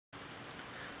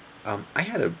I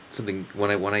had something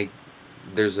when I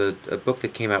there's a book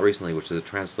that came out recently, which is a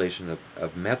translation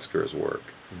of Metzger's work,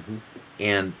 Mm-hmm.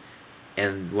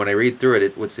 and when I read through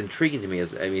it, what's intriguing to me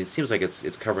is, I mean, it seems like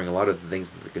it's covering a lot of the things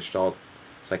that the Gestalt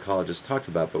psychologists talked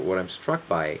about, but what I'm struck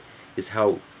by is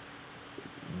how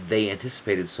they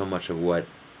anticipated so much of what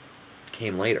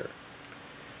came later.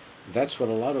 That's what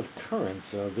a lot of current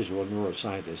visual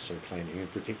neuroscientists are claiming, in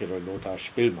particular Lothar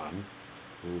Spillman,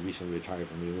 who recently retired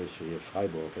from the University of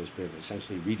Freiburg, has been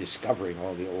essentially rediscovering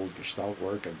all the old Gestalt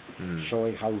work and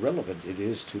showing how relevant it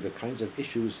is to the kinds of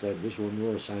issues that visual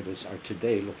neuroscientists are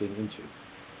today looking into,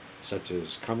 such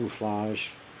as camouflage,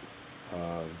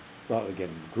 well,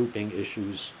 again, grouping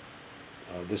issues.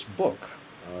 This book,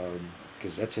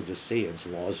 Gesetze des Sehens,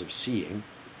 Laws of Seeing,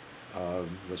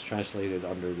 was translated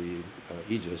under the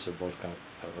aegis of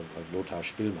Lothar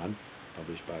Spillman,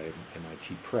 published by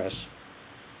MIT Press.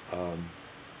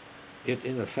 It,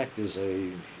 in effect, is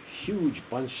a huge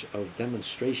bunch of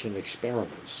demonstration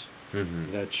experiments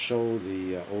that show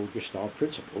the old Gestalt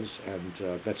principles,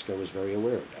 and Metzger was very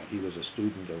aware of that. He was a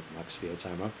student of Max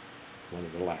Wertheimer, one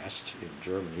of the last in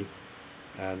Germany,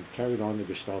 and carried on the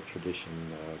Gestalt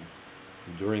tradition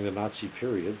during the Nazi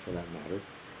period, for that matter.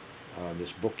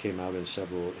 This book came out in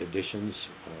several editions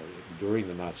during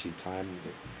the Nazi time.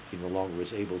 He no longer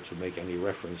was able to make any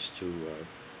reference to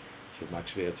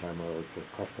Max Wertheimer or to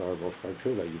Koffka or Wolfgang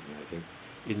Kohler, even, I think,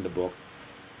 in the book.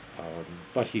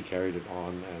 But he carried it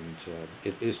on, and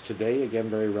it is today, again,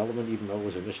 very relevant, even though it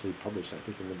was initially published, I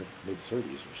think, in the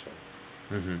mid-30s or so.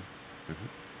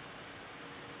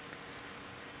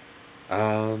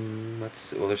 Let's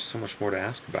see. Well, there's so much more to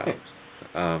ask about.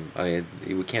 I mean,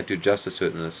 we can't do justice to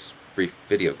it in this brief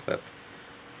video clip.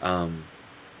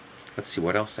 Let's see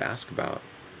what else to ask about.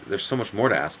 There's so much more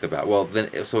to ask about. Well,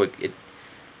 then, so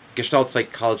Gestalt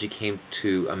psychology came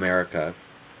to America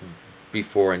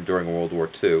before and during World War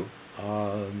II.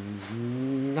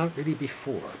 Not really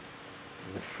before.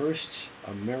 The first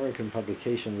American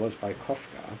publication was by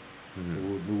Koffka,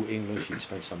 who knew English. He'd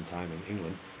spent some time in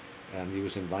England, and he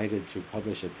was invited to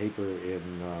publish a paper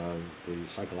in the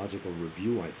Psychological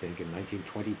Review, I think, in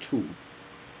 1922.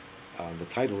 The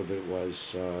title of it was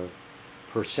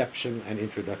Perception and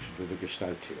Introduction to the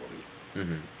Gestalt Theory.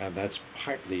 And that's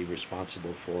partly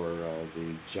responsible for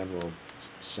the general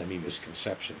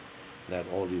semi-misconception that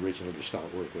all the original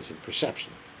Gestalt work was in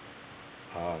perception.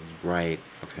 Right,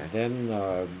 okay. Then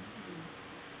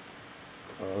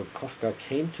Koffka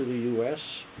came to the U.S.,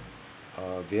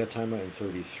 Wertheimer in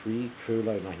 1933,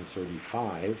 Kohler in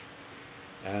 1935,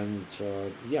 and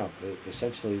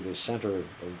essentially the center of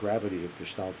gravity of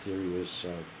Gestalt theory was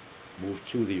moved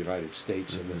to the United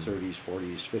States in the 30s,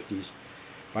 40s, 50s.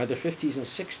 By the 50s and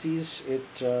 60s,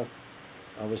 it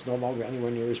was no longer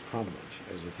anywhere near as prominent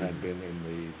as it had been in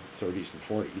the 30s and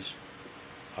 40s.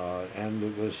 And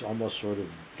it was almost sort of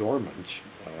dormant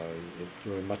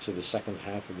during much of the second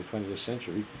half of the 20th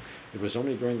century. It was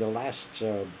only during the last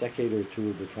decade or two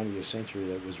of the 20th century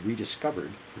that it was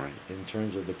rediscovered in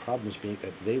terms of the problems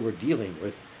that they were dealing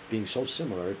with being so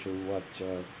similar to what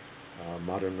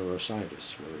modern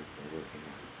neuroscientists were working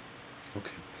on.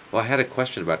 Okay. Well, I had a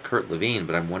question about Kurt Lewin,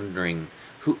 but I'm wondering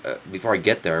who. Before I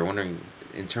get there, I'm wondering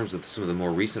in terms of some of the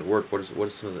more recent work, what are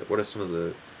some of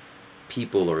the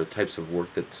people or types of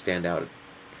work that stand out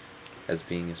as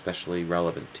being especially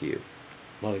relevant to you?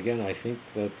 Well, again, I think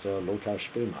that Lothar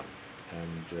Spillman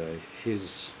and his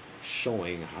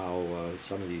showing how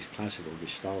some of these classical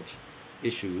Gestalt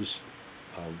issues,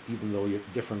 even though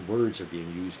different words are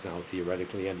being used now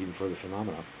theoretically and even for the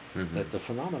phenomena, that the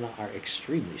phenomena are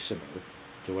extremely similar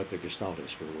to what the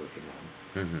Gestaltists were working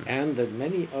on, and that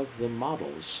many of the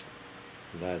models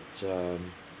that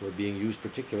were being used,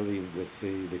 particularly with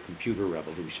the computer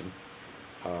revolution,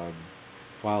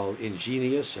 while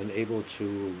ingenious and able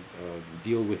to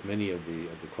deal with many of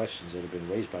the questions that have been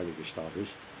raised by the Gestalters,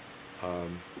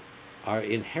 are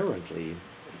inherently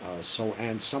so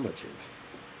unsummative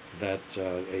that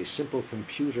a simple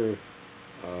computer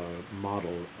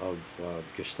model of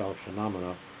Gestalt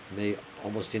phenomena may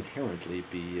almost inherently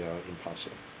be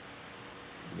impossible.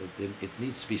 It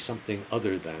needs to be something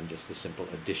other than just a simple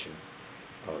addition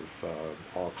of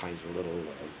all kinds of little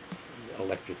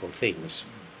electrical things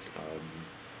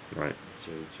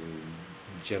to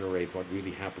generate what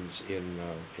really happens in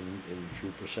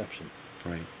true perception.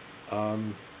 Right.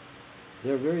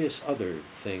 There are various other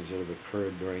things that have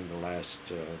occurred during the last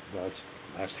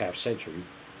half century.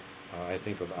 I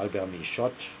think of Albert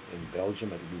Michotte in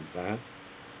Belgium at Lewin,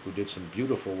 who did some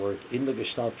beautiful work in the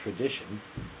Gestalt tradition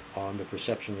on the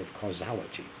perception of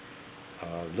causality,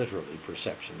 literally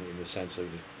perception, in the sense of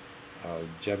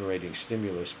generating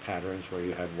stimulus patterns where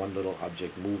you had one little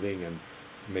object moving and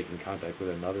making contact with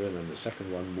another, and then the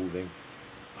second one moving.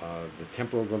 The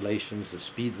temporal relations, the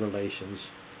speed relations,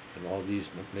 and all these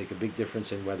make a big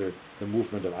difference in whether the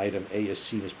movement of item A is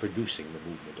seen as producing the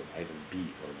movement of item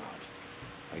B or not.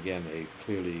 Again, a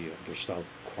clearly Gestalt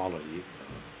quality,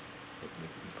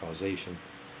 causation.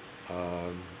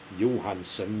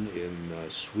 Johansson in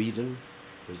Sweden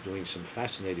is doing some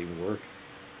fascinating work.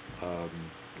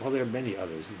 Well, there are many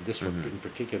others. This one in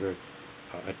particular,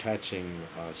 attaching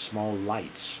small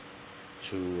lights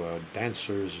to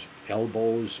dancers'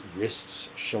 elbows, wrists,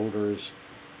 shoulders,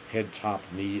 head, top,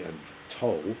 knee, and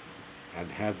toe, and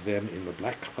have them in the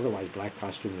otherwise black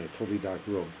costume in a totally dark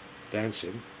room,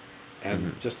 dancing.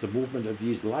 And just the movement of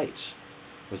these lights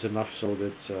was enough so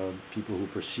that people who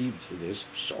perceived this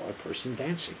saw a person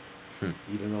dancing,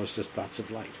 even though it's just dots of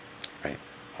light. Right.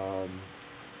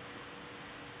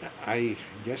 I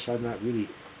guess I'm not really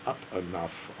up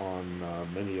enough on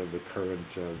many of the current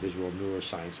visual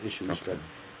neuroscience issues, but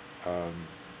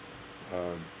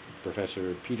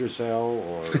Professor Peterzell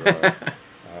or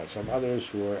some others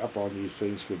who are up on these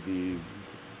things could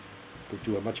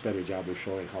do a much better job of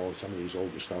showing how some of these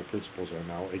old Gestalt principles are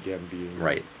now again being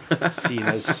seen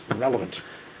as relevant.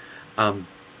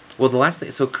 Well, the last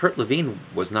thing, so Kurt Lewin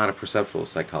was not a perceptual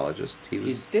psychologist.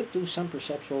 He did do some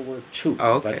perceptual work too,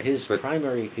 but his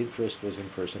primary interest was in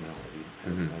personality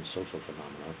and social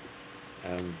phenomena.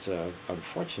 And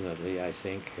unfortunately, I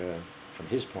think, from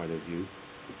his point of view,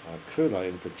 Kohler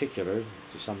in particular,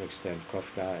 to some extent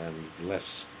Koffka and less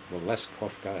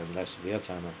Koffka and less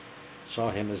Wertheimer,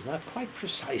 saw him as not quite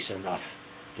precise enough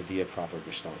to be a proper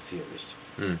Gestalt theorist,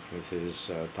 with his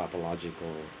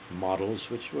topological models,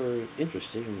 which were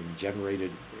interesting and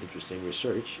generated interesting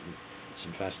research and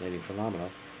some fascinating phenomena,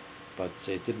 but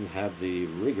it didn't have the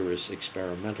rigorous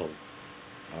experimental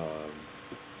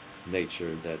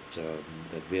nature that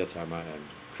Wertheimer and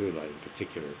Kohler in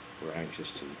particular were anxious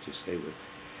to stay with.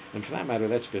 And for that matter,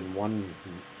 that's been one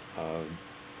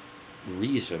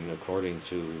reason, according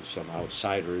to some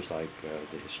outsiders like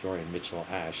the historian Mitchell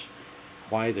Ash,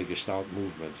 why the Gestalt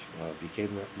movement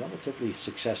became relatively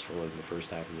successful in the first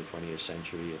half of the 20th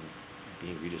century and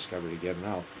being rediscovered again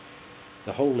now.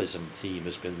 The holism theme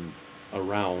has been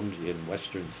around in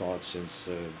Western thought since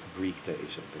Greek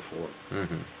days and before.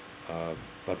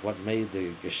 But what made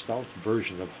the Gestalt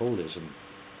version of holism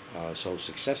so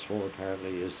successful,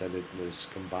 apparently, is that it was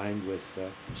combined with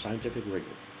scientific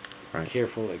rigor,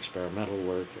 careful experimental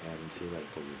work, and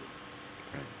theoretical rigor.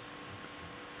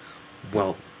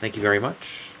 Well, thank you very much.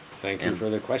 Thank you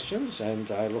for the questions, and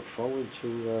I look forward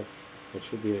to what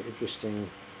should be an interesting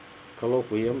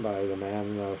colloquium by the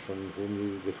man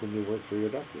with whom you work for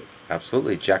your doctorate.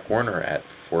 Absolutely. Jack Werner at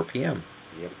 4 p.m.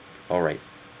 Yep. All right.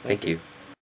 Thank you.